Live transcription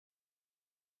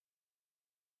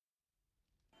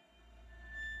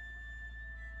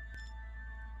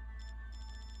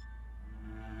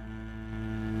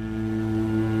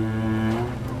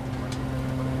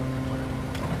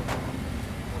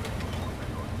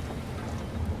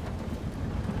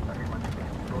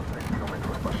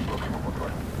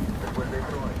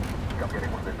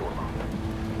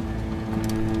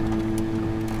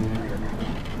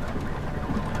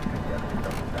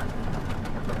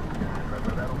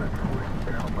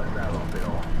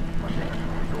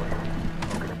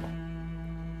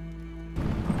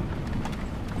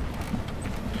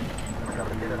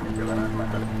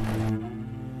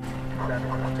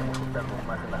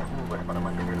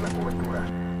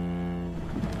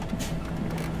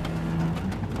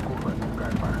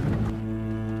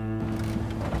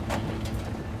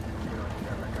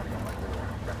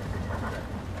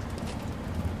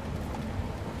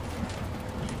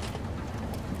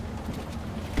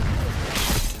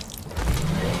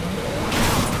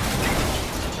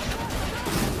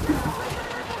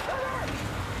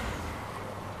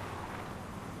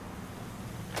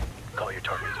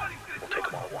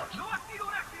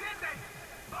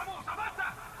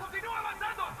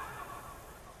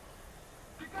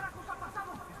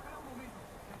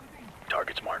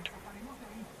targets marked.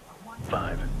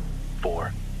 5,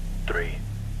 4, 3,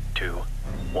 2,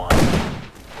 1.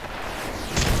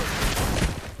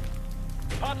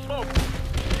 Hot smoke!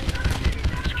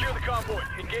 Secure the convoy.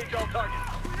 Engage all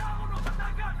targets.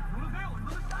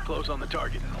 Close on the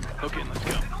target. Hook in, let's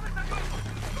go.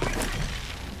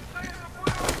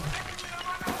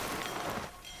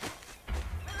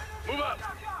 Move up!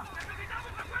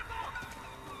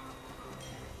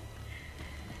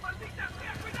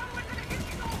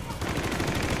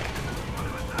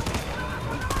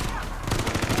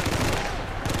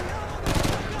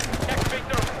 Activate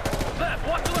thermal. Left,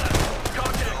 watch the left.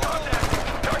 Contact,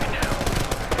 contact. Target down.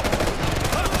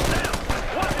 Up, down.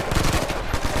 Watch it.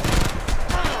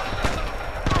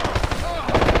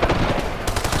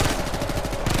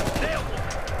 Nailed one.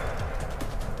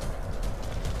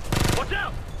 Watch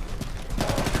out!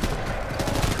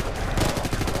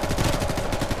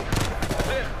 That's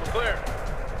it, we're clear.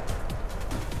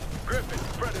 Griffin,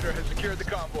 Predator has secured the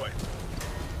convoy.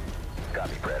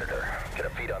 Copy, Predator. Get a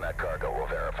feed on that cargo. We'll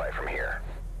verify from here.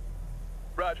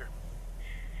 Roger.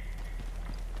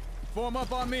 Form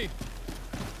up on me.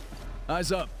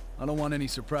 Eyes up. I don't want any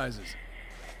surprises.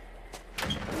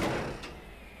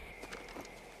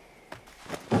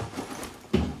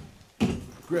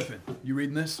 Griffin, you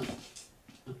reading this?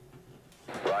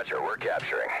 Roger, we're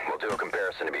capturing. We'll do a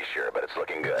comparison to be sure, but it's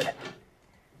looking good.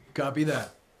 Copy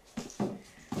that.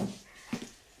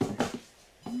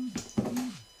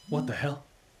 What the hell?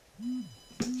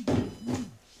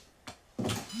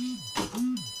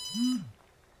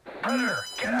 Predator,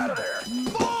 get out of there!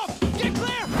 Move! Get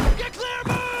clear! Get clear!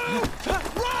 Move!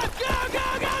 Run! Go! Go!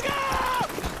 Go! Go!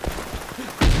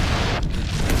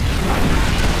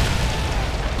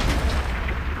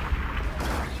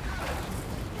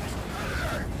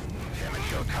 Damn it,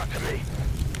 Joe, talk to me.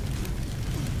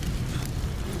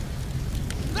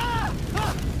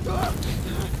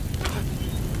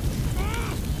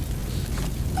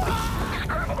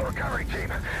 Scramble the recovery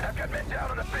team. I've got men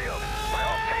down in the field. My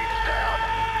whole team's down.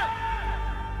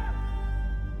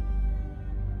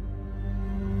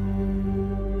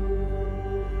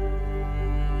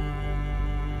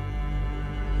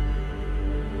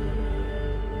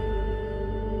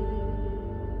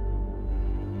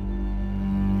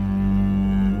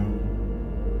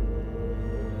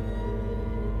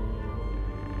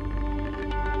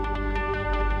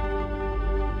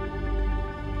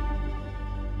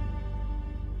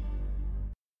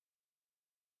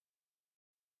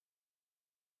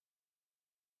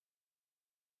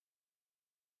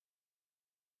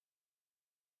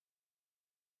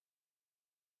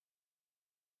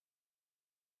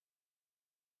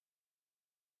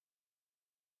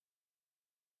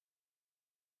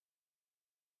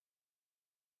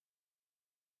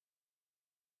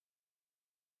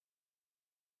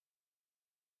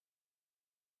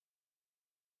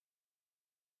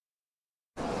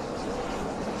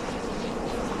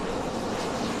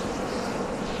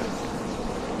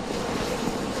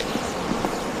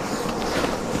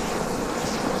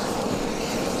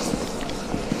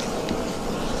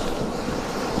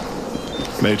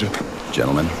 Major.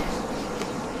 Gentlemen,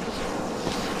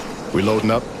 We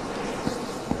loading up?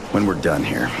 when we're done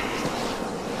here,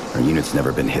 our unit's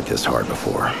never been hit this hard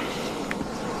before.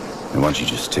 And why don't you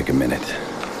just take a minute,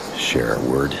 share a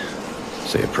word,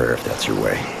 say a prayer if that's your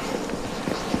way.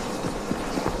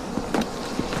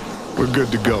 We're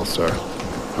good to go, sir.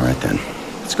 All right then,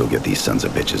 let's go get these sons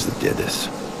of bitches that did this.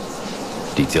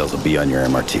 Details will be on your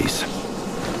MRTs.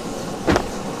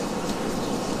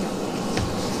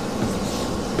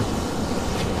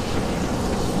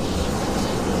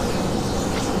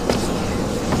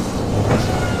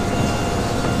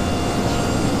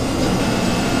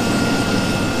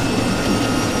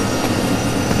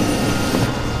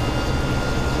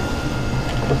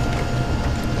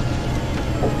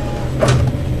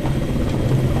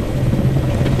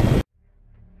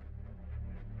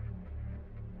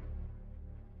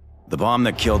 The bomb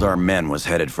that killed our men was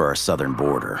headed for our southern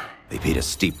border. They paid a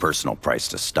steep personal price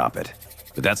to stop it.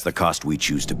 But that's the cost we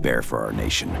choose to bear for our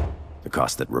nation. The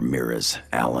cost that Ramirez,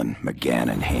 Allen,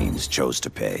 McGann, and Haynes chose to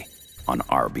pay on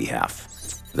our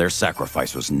behalf. Their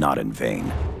sacrifice was not in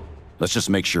vain. Let's just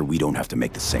make sure we don't have to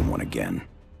make the same one again.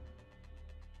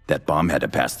 That bomb had to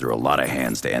pass through a lot of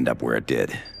hands to end up where it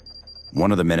did.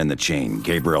 One of the men in the chain,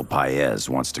 Gabriel Paez,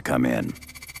 wants to come in.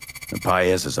 And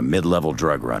Paez is a mid-level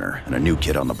drug runner and a new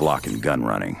kid on the block in gun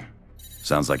running.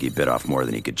 Sounds like he bit off more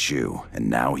than he could chew, and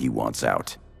now he wants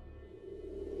out.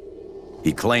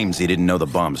 He claims he didn't know the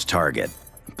bomb's target.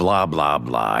 Blah, blah,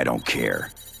 blah, I don't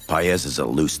care. Paez is a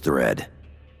loose thread.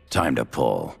 Time to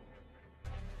pull.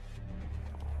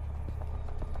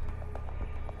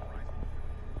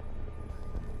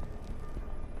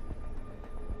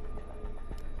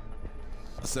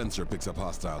 sensor picks up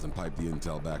hostiles and pipe the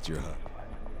intel back to your hut.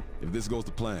 If this goes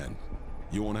to plan,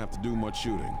 you won't have to do much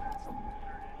shooting.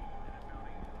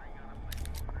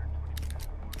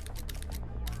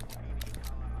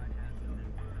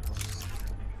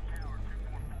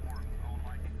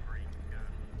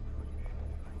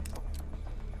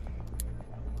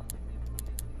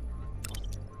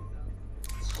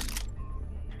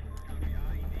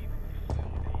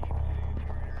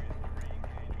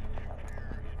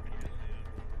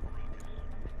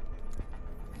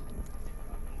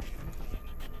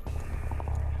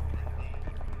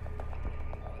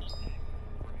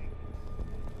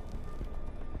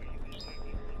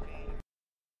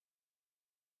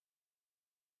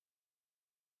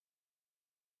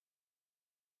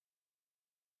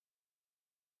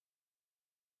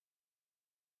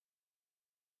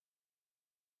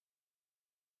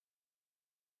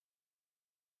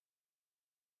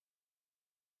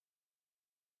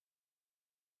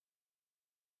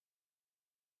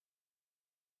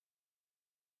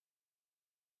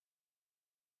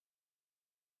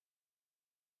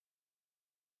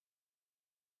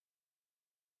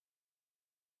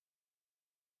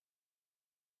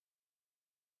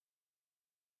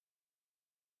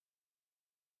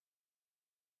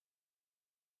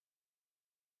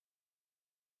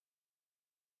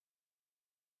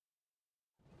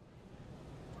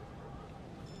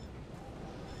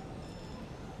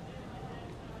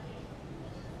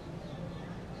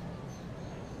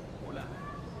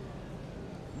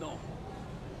 No.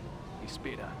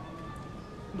 Espera.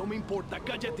 No me importa,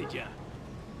 cállate ya.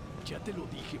 Ya te lo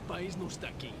dije, Páez no está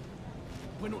aquí.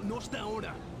 Bueno, no está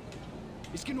ahora.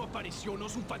 Es que no apareció, no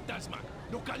es un fantasma.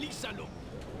 ¡Localízalo!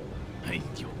 ¡Ay,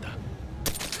 idiota!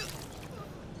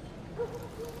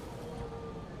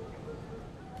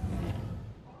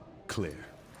 Clear.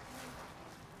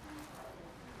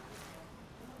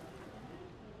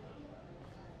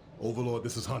 Overlord,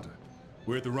 this is Hunter.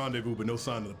 We're at the rendezvous, but no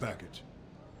sign of the package.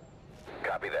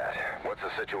 Copy that. What's the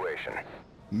situation?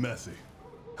 Messy.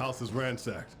 House is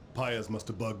ransacked. Paez must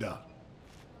have bugged out.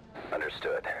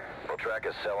 Understood. We'll track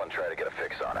his cell and try to get a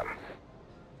fix on him.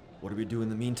 What do we do in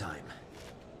the meantime?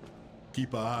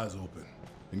 Keep our eyes open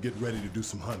and get ready to do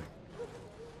some hunting.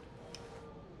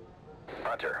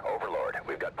 Hunter, Overlord,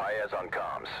 we've got Paez on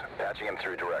comms. Patching him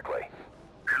through directly.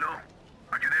 Hello?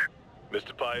 Are you there?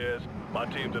 Mr. Paez, my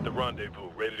team's at the rendezvous,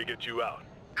 ready to get you out.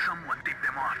 Someone tipped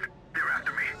them off. They're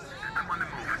after me. I'm on the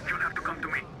move. You'll have to come to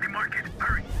me. Demark it.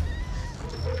 Hurry.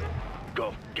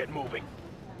 Go, get moving.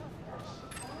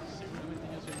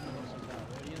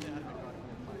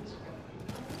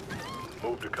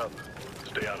 Move to cover.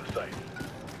 Stay out of sight.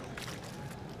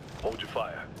 Hold your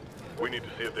fire. We need to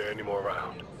see if there are any more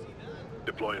around.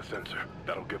 Deploy a sensor.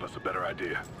 That'll give us a better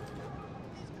idea.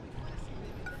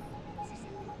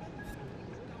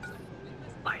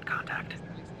 Light contact.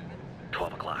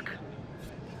 12 o'clock.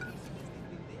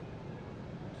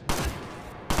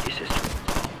 This is...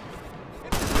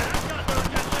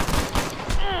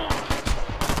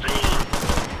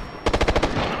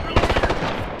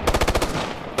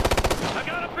 I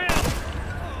got a pin!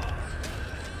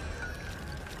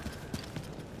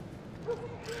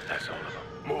 That's all of them.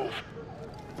 Move.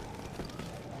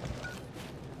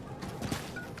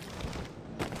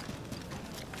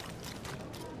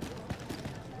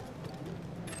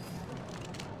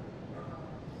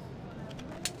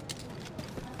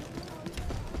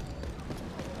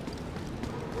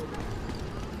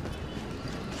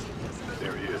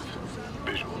 There he is.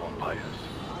 Visual on Paez.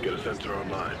 Get a sensor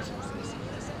online.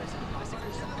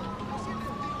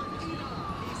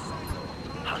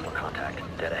 Hostile contact.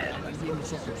 Dead ahead. Bien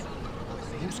los ojos.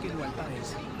 Búsquenlo al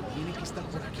Páez. Tiene que estar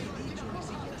por aquí.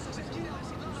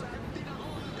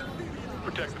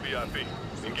 Protect the VIP.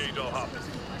 Engage all hostiles.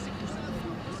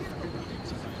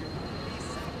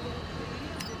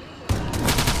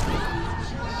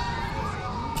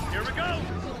 Here we go!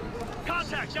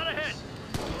 Contact, shot ahead!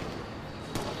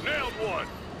 Nailed one!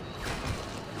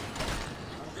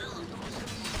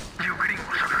 You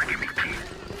gringos are gonna give me key.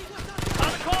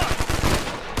 On the car!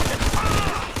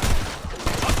 Ah!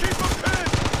 I'll keep them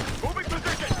pinned! Moving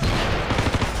position!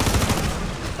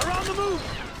 They're on the move!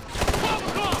 12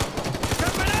 o'clock!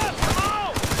 Jumping up! Come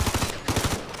on!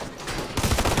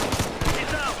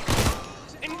 He's out!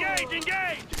 Engage!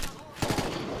 Engage!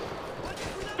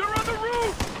 They're on the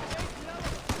roof!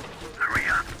 Hurry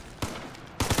up.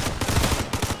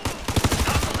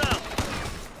 Hostile down!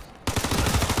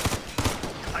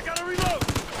 I gotta reload!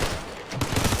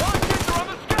 Watch are on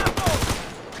the scaffold!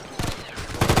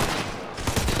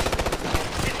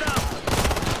 He's down!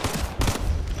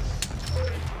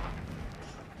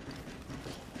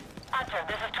 Hunter,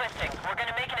 this is Twisting. We're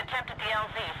gonna make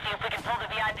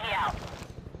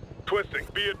Twisting,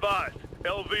 be advised.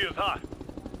 LV is hot.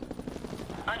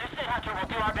 Understood, Hunter. We'll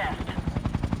do our best.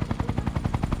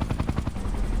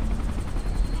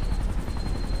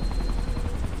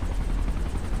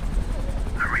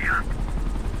 Hurry up.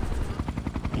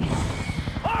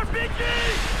 RPG!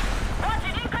 Watch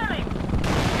it, incoming!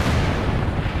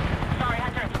 Sorry,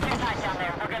 Hunter. It's too tight down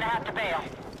there. We're gonna have to bail.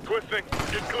 Twisting,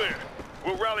 get clear.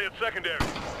 We'll rally at secondary.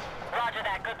 Roger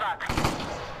that. Good luck.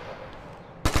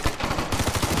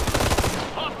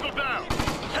 Hostile down.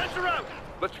 Sensor out.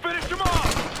 Let's finish them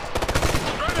off.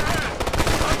 Straight ahead.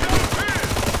 I've got a pin.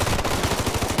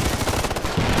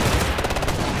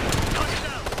 Target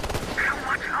down. How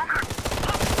much longer?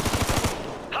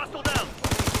 Hostile down.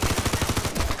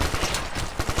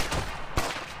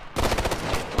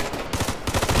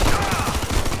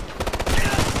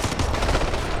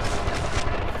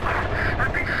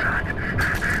 I've been shot.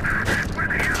 Where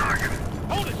the hell are you?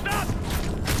 Hold it, stop.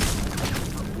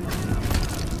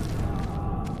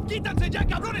 ¡Quítanse ya,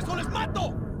 cabrones, o les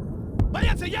mato!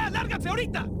 ¡Váyanse ya! ¡Lárganse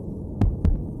ahorita!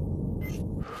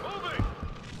 Moving.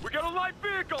 We got a light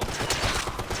vehicle.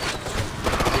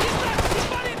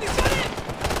 ¡Disparen! ¡Disparen!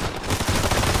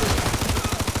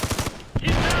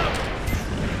 He's down.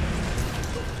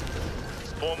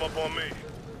 Form up on me.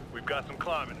 We've got some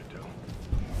climbing to do.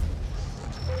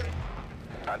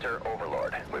 Hunter,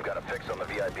 Overlord. We've got a fix on the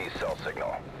VIP cell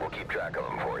signal. We'll keep track of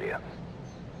them for you.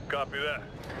 Copy that.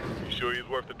 You sure he's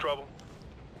worth the trouble?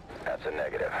 That's a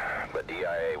negative. But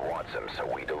DIA wants him, so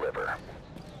we deliver.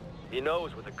 He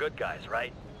knows we're the good guys,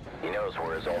 right? He knows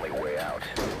we're his only way out.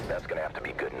 That's gonna have to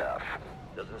be good enough.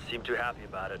 Doesn't seem too happy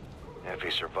about it. If he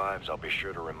survives, I'll be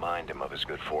sure to remind him of his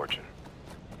good fortune.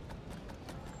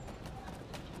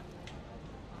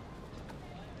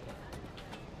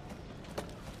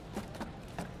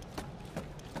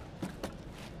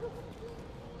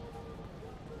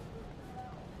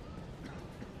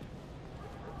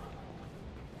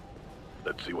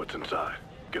 Let's see what's inside.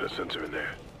 Get a sensor in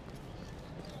there.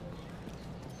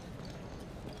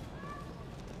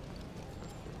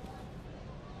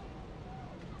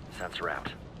 Sensor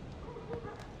out.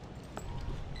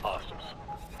 Hostiles.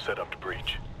 Set up to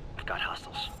breach. We've got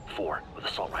hostiles. 4 with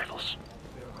assault rifles.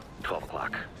 12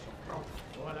 o'clock.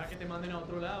 Ojalá que te manden a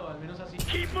otro lado, al menos así.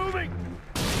 Keep moving!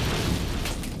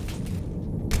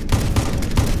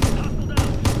 Hostile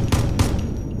down!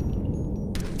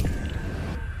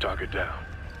 Target down.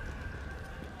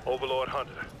 Overlord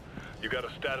Hunter, you got a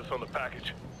status on the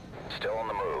package? Still on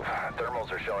the move.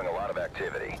 Thermals are showing a lot of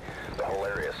activity. The whole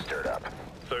area's stirred up.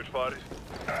 Search parties?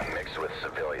 Mixed with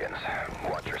civilians.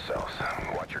 Watch yourselves.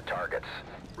 Watch your targets.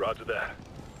 Roger that.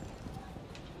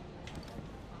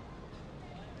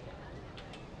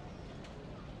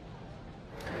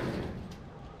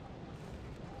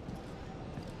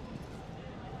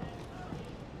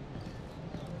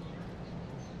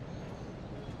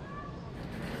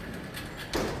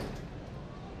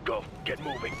 Go. Get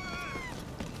moving.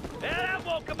 ¡Eh!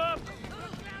 ¡Woke him up!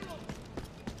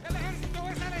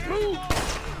 Move!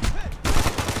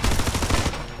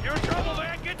 You're in trouble,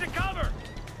 man. Get to cover.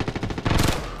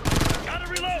 Gotta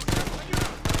reload.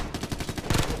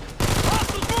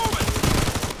 Hostiles moving!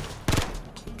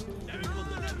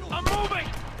 I'm moving!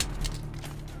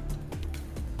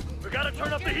 We gotta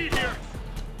turn up the heat here.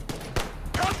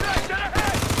 Contact dead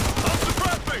ahead! I'm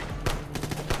suppressing!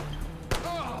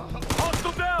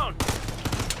 Hostile down!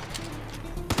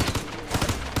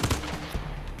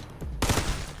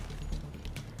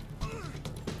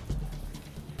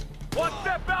 Watch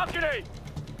that balcony!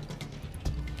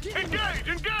 Engage!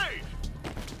 Engage!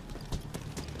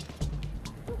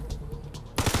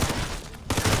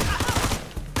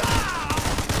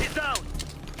 He's down!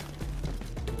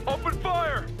 Open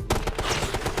fire!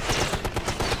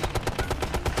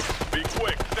 Be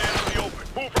quick, stand in the open.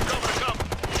 Move from cover to cover.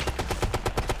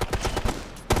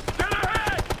 Dead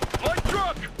ahead! Light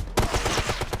truck!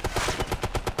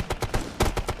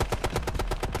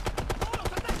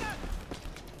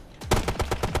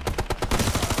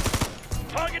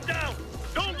 Target down!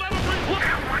 Don't let him reach!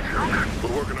 How much longer?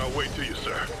 We're working our way to you,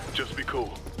 sir. Just be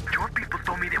cool. Your people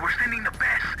told me they were sending the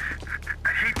best. I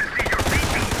hate to see your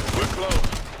baby. We're close.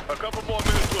 A couple more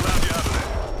minutes, we'll have you out of there.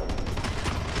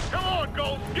 Come on,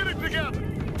 Ghost! Get it together!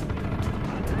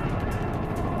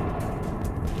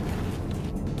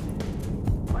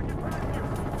 I can pass you!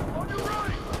 On your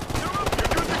right! You're up!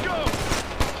 You're good to go!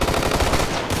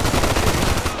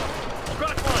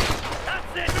 Scratch one!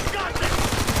 That's it! You got this!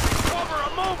 Cover!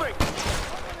 I'm moving!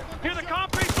 Near the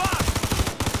concrete box!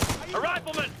 A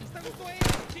rifleman! I'm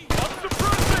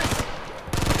suppressing!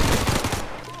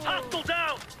 Hostile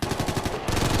down!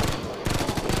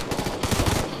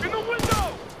 In the window!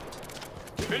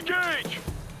 Engage!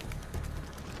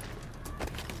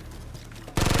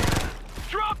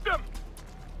 Drop them!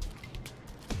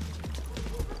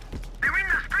 They're in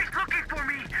the streets looking for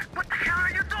me! What the hell are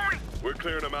you doing? We're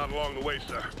clearing them out along the way,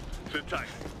 sir. Sit tight.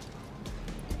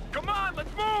 Come on,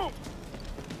 let's move!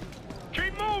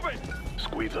 Keep moving!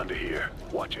 Squeeze under here.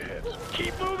 Watch your heads.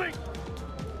 Keep moving!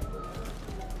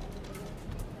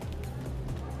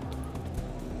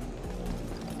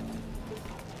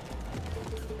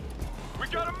 We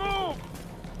gotta move!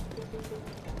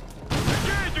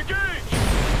 Engage, engage!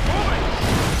 Moving!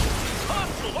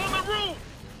 Hostile on the roof!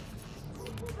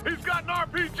 He's got an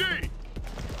RPG!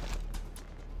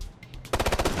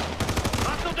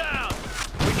 Hostile down!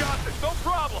 We got this, no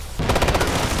problem!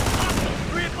 Hostile,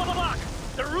 3 o'clock!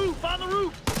 The roof, on the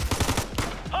roof!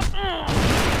 Hostile,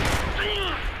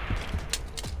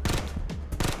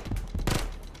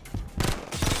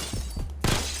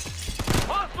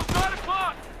 9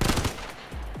 o'clock!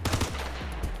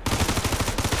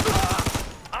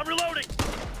 I'm reloading!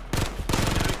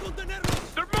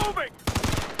 They're moving!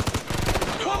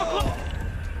 12 o'clock!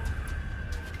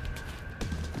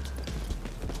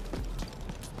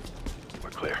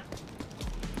 We're clear.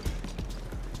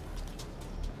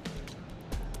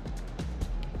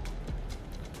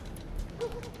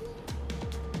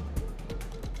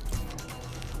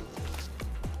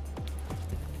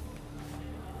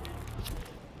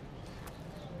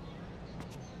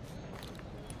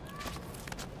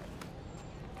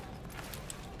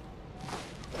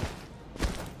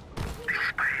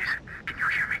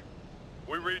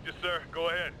 Sir, go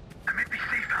ahead. I'm at the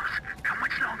safe house. How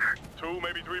much longer? 2,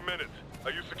 maybe 3 minutes.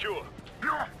 Are you secure?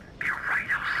 No, they're right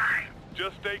outside.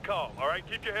 Just stay calm, all right?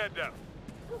 Keep your head down.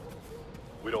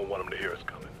 We don't want them to hear us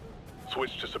coming.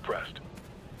 Switch to suppressed.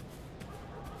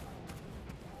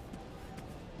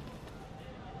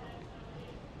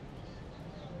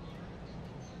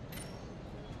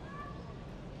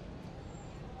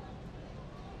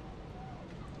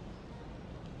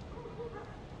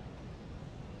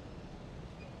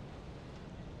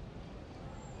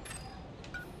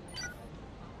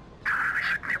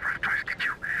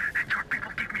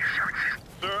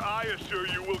 I assure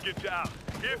you we'll get you out,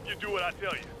 if you do what I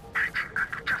tell you.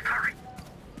 Just hurry.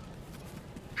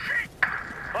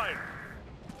 Fire!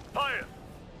 Fire!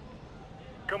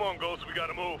 Come on, Ghost, we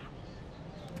gotta move.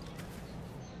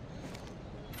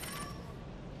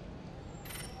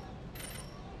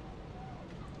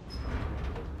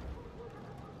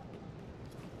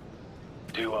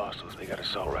 Two hostiles, they got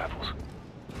assault rifles.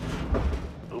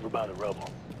 Over by the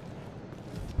rubble.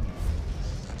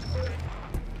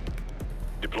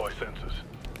 Deploy sensors.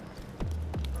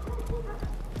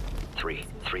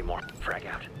 3 more. Frag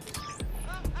out.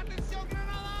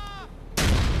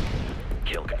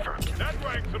 Kill confirmed. That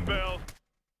rang some bells.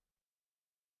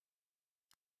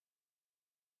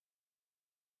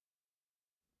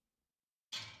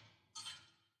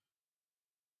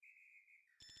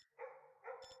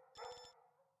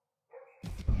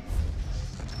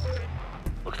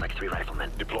 Looks like 3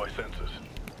 riflemen. Deploy sensors.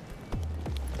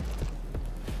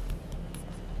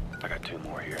 I got 2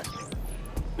 more here.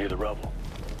 Near the rubble.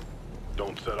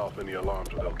 Don't set off any alarms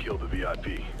or they'll kill the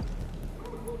VIP.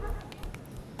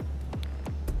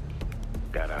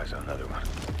 Got eyes on another one.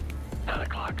 9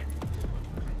 o'clock.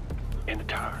 In the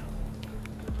tower.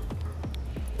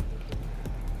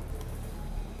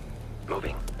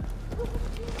 Moving.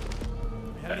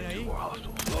 And 2 more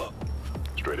hostiles.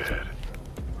 Straight ahead.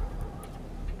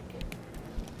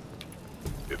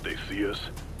 If they see us,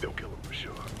 they'll kill them for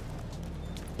sure.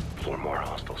 4 more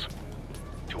hostiles.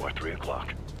 2 or 3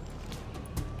 o'clock.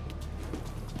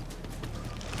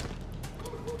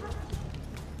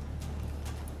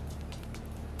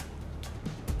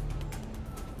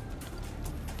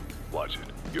 Watch it.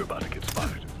 You're about to get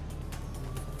spotted.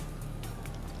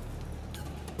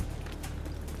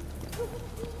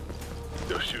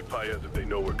 They'll shoot Paez if they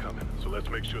know we're coming, so let's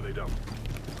make sure they don't.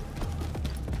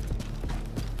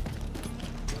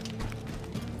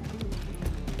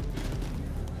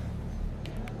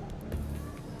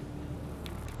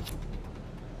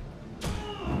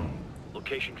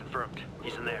 Location confirmed.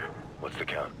 He's in there. What's the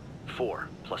count? 4,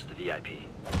 plus the VIP.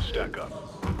 Stack up.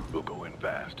 We'll go in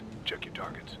fast. Check your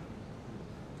targets.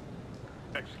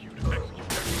 Execute, execute,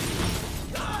 execute.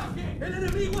 ¡El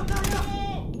enemigo está allá!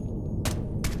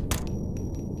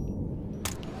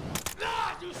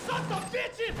 You sons of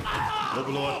bitches!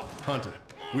 Overlord, Hunter,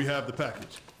 we have the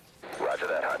package. Roger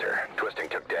that, Hunter. Twisting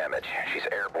took damage. She's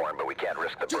airborne, but we can't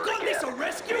risk the burn again. This a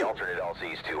rescue? The alternate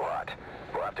LZ's too hot.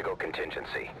 We'll have to go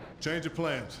contingency. Change of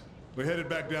plans. We're headed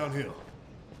back downhill.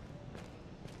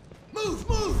 Move,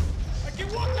 move! I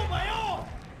can walk on my own!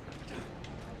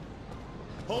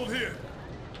 Hold here.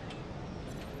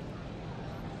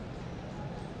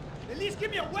 At least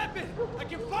give me a weapon. I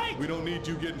can fight. We don't need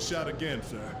you getting shot again,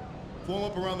 sir. Form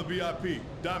up around the VIP.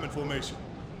 Diamond formation.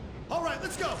 All right,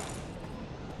 let's go.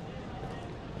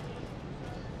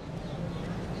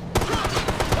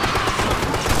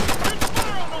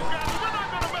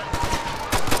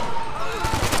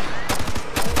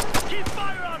 Keep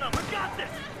fire on them. We got this.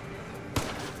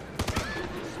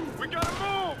 We gotta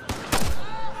move.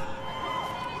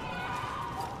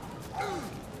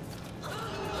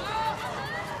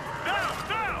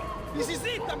 Down. This is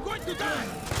it. I'm going to die.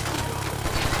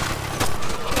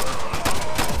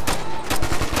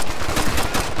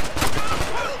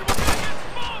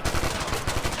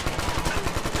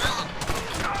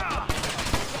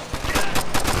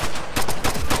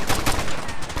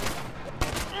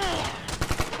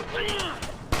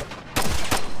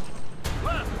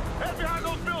 Head behind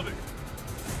those buildings.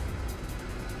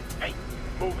 Hey,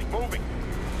 moving. Move.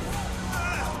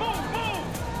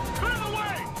 Clear the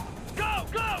way. Go.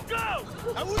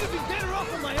 I would have been better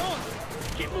off on my own.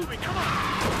 Keep moving, come on.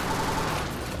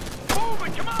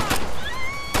 Moving, come on.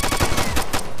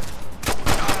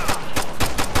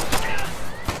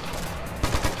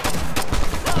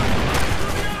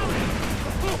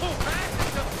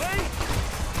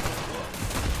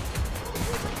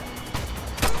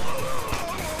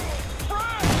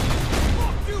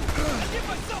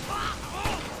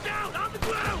 Down on the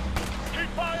ground. Keep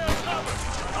fire and cover.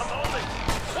 I'm holding.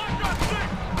 Watch that stick.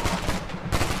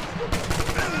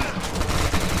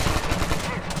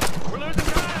 We're losing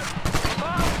time! Come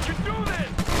on, we can do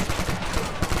this!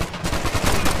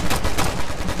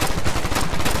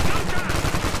 No time!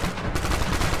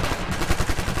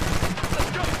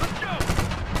 Let's go!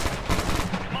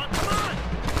 Come on! Come on!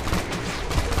 Take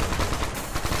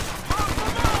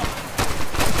your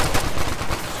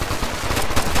left!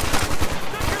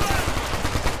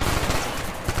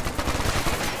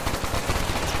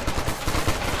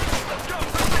 Let's go!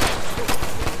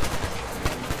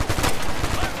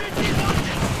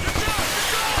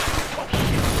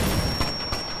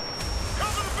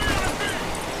 Cover the VIP!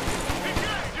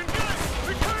 Engage!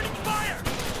 Returning fire!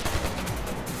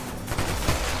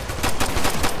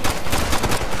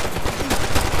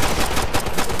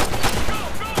 Go!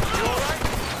 You all right?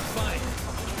 Fine.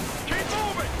 Keep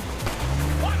moving!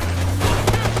 What?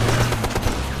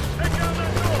 Take down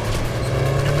that door!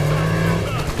 Get the top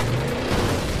done!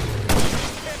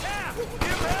 Get down!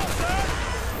 Give help, sir!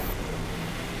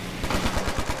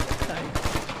 I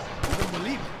don't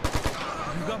believe it.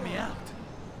 You got me out.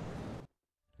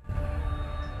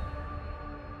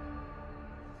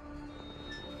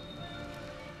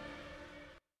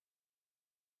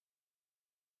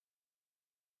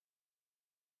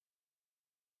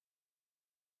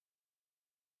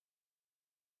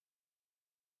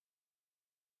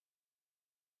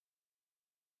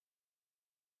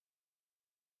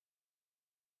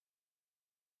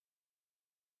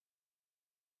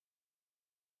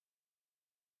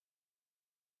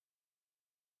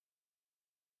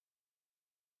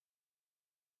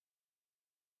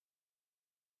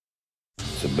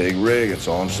 It's a big rig, that's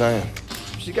all I'm saying.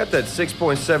 She got that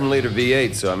 6.7 liter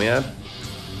V8, so I mean,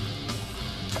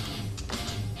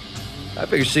 I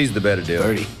figure she's the better deal.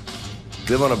 30.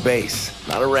 Live on a base,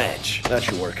 not a ranch. That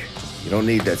should work. You don't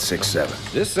need that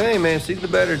 6.7. Just saying, man, she's the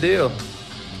better deal.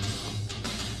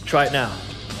 Try it now.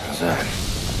 How's that?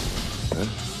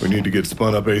 We need to get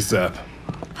spun up ASAP.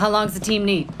 How long's the team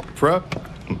need? Prep?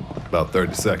 About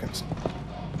 30 seconds.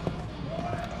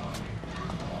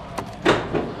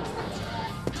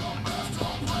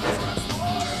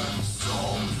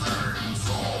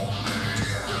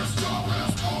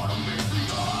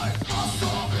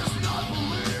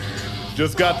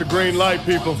 Just got the green light,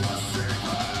 people.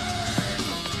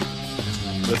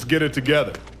 Let's get it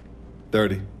together.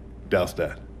 30. Douse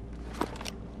that.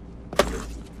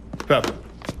 Pepper.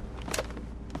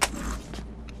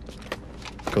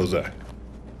 Kozak.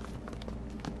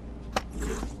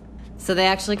 So they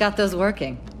actually got those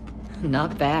working.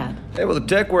 Not bad. Hey, well, the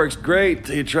tech works great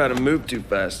till you try to move too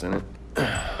fast in it.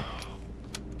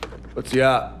 What's the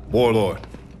op? Warlord.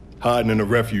 Hiding in a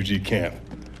refugee camp.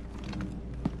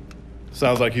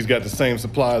 Sounds like he's got the same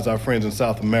supply as our friends in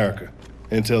South America.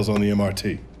 Intel's on the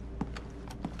MRT.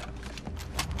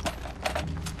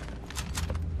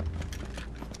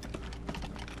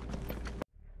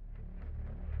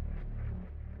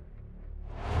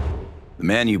 The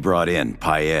man you brought in,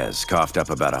 Paez, coughed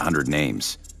up about 100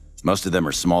 names. Most of them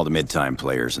are small to mid-time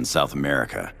players in South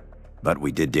America. But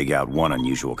we did dig out one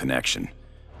unusual connection.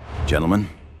 Gentlemen,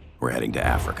 we're heading to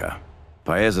Africa.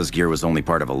 Paez's gear was only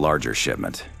part of a larger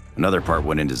shipment. Another part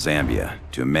went into Zambia,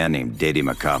 to a man named Dede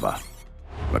Makaba.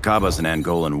 Makaba's an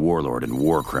Angolan warlord and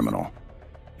war criminal.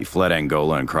 He fled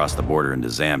Angola and crossed the border into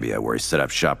Zambia, where he set up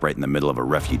shop right in the middle of a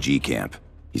refugee camp.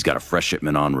 He's got a fresh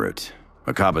shipment en route.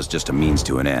 Makaba's just a means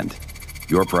to an end.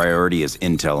 Your priority is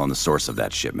intel on the source of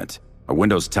that shipment. Our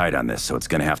window's tight on this, so it's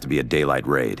gonna have to be a daylight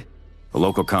raid. A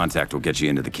local contact will get you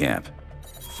into the camp.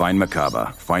 Find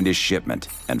Makaba, find his shipment,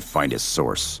 and find his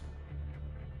source.